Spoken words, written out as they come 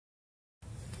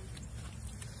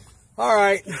All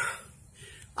right.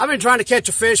 I've been trying to catch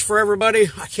a fish for everybody.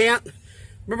 I can't.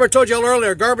 Remember I told y'all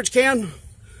earlier, garbage can,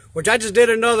 which I just did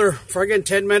another friggin'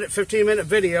 10-minute, 15-minute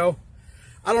video.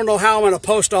 I don't know how I'm going to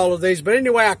post all of these, but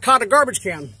anyway, I caught a garbage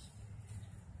can.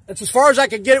 That's as far as I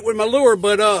could get it with my lure,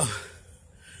 but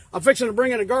I'm fixing to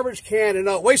bring in a garbage can.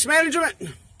 And Waste Management,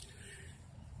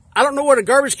 I don't know what a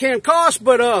garbage can costs,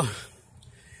 but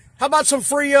how about some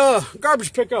free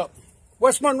garbage pickup?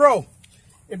 West Monroe.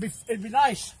 It'd be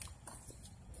nice.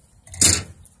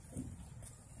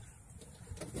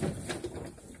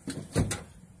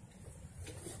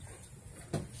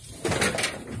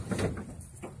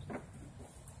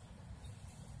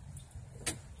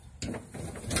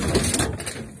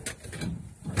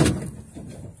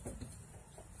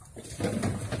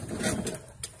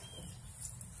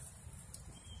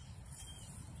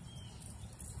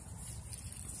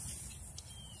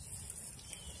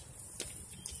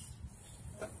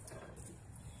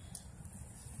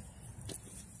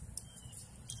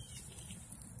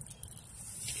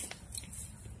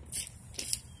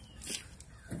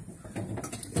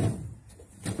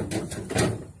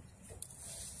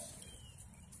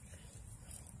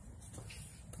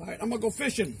 All right, I'm gonna go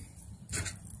fishing.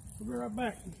 I'll be right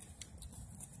back.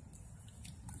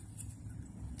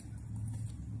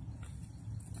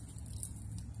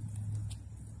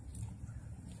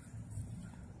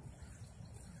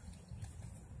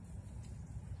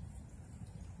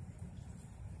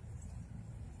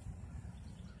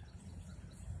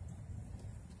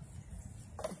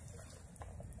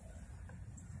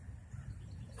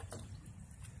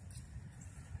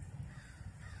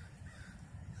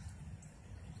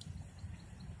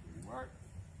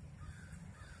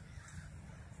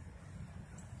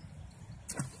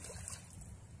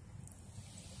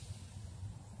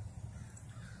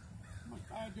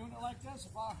 Doing it like this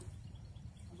if I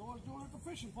was always doing it with a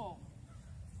fishing pole.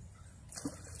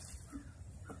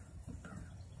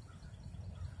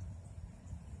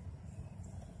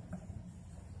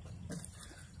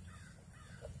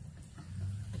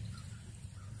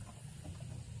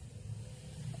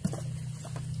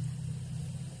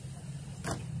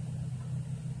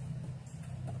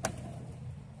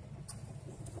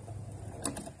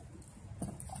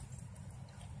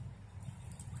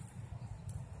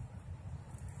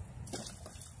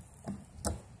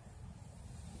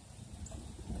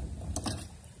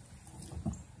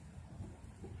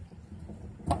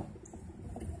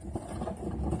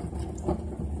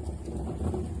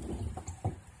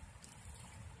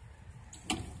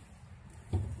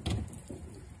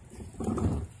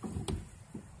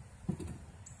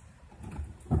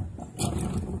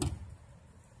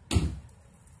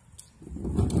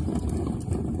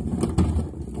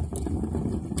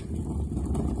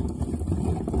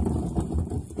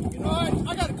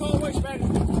 I gotta call Waste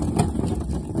Management.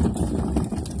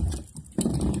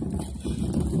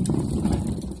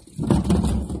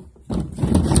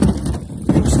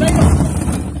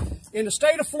 In the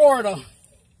state of Florida,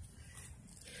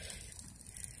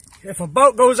 if a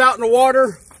boat goes out in the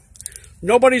water,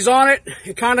 nobody's on it,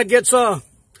 it kind of gets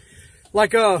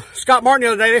like Scott Martin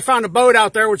the other day, they found a boat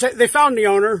out there, which they found the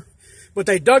owner, but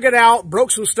they dug it out,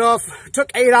 broke some stuff. It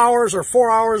took 8 hours or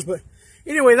 4 hours, but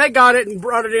anyway, they got it and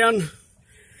brought it in.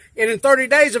 And in 30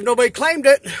 days, if nobody claimed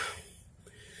it,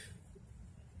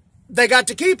 they got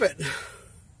to keep it.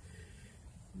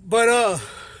 But I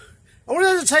wonder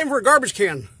if that's the same for a garbage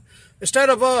can. Instead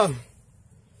of I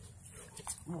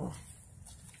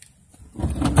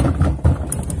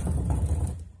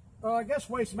guess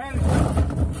Waste Management.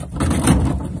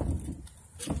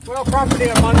 Well, property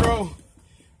in Monroe.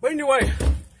 But anyway,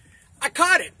 I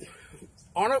caught it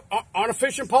on a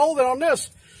fishing pole, then on this.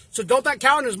 So don't that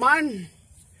count as mine?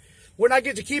 Wouldn't I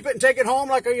get to keep it and take it home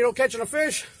like, catching a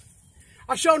fish?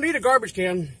 I sure need a garbage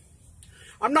can.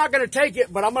 I'm not going to take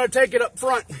it, but I'm going to take it up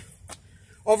front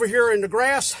over here in the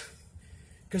grass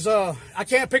because I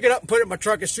can't pick it up and put it in my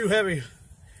truck. It's too heavy.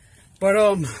 But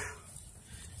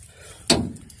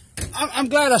I'm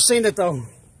glad I seen it, though.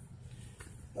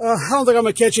 I don't think I'm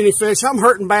going to catch any fish. I'm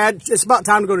hurting bad. It's about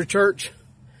time to go to church.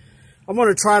 I'm going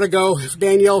to try to go if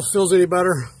Danielle feels any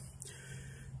better.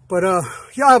 But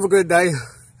y'all have a good day.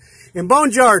 In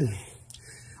Boneyard,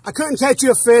 I couldn't catch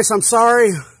you a fish. I'm sorry.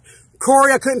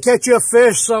 Corey, I couldn't catch you a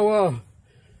fish. So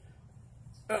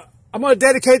I'm going to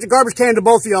dedicate the garbage can to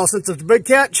both of y'all since it's a big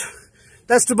catch.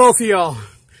 That's to both of y'all.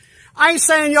 I ain't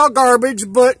saying y'all garbage,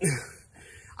 but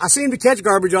I seem to catch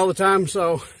garbage all the time.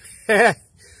 So I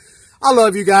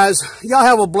love you guys. Y'all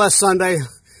have a blessed Sunday.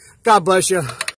 God bless you.